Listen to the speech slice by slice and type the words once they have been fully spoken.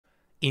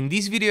In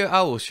this video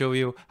I will show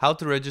you how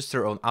to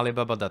register on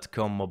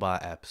Alibaba.com mobile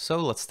app. So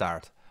let's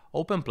start.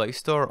 Open Play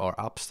Store or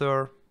App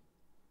Store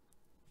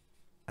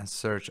and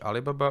search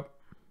Alibaba.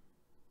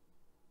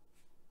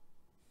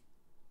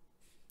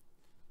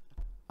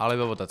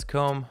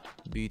 Alibaba.com,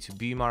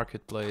 B2B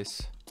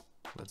marketplace.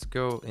 Let's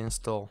go,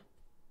 install.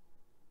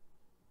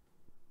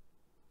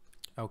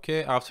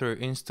 Okay, after you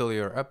install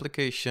your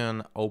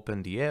application,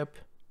 open the app.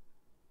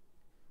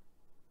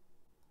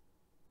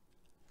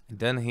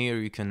 Then here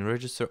you can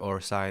register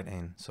or sign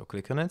in, so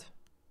click on it.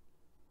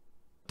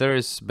 There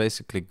is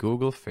basically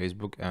Google,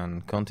 Facebook,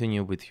 and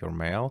continue with your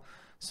mail.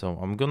 So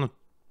I'm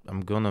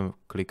gonna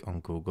click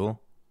on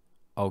Google.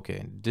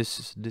 Okay,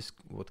 this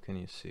what can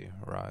you see?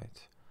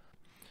 Right.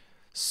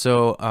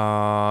 So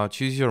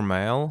choose your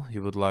mail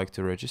you would like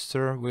to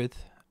register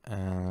with,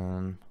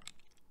 and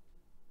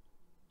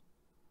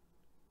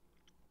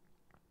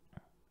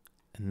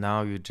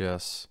now you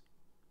just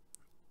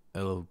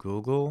allow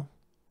Google.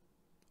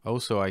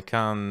 Also, I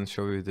can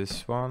show you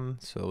this one.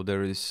 So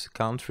there is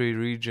country,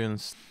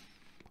 regions,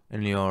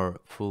 and your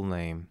full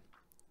name.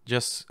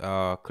 Just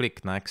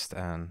click next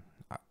and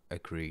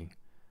agree.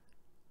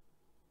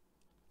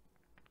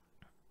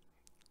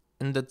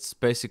 And that's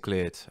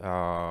basically it.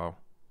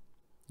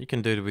 You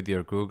can do it with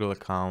your Google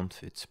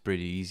account. It's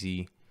pretty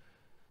easy.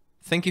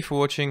 Thank you for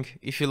watching.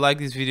 If you like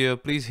this video,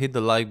 please hit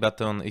the like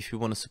button. If you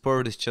want to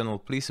support this channel,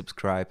 please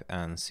subscribe,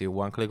 and see you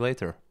one click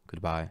later.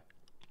 Goodbye.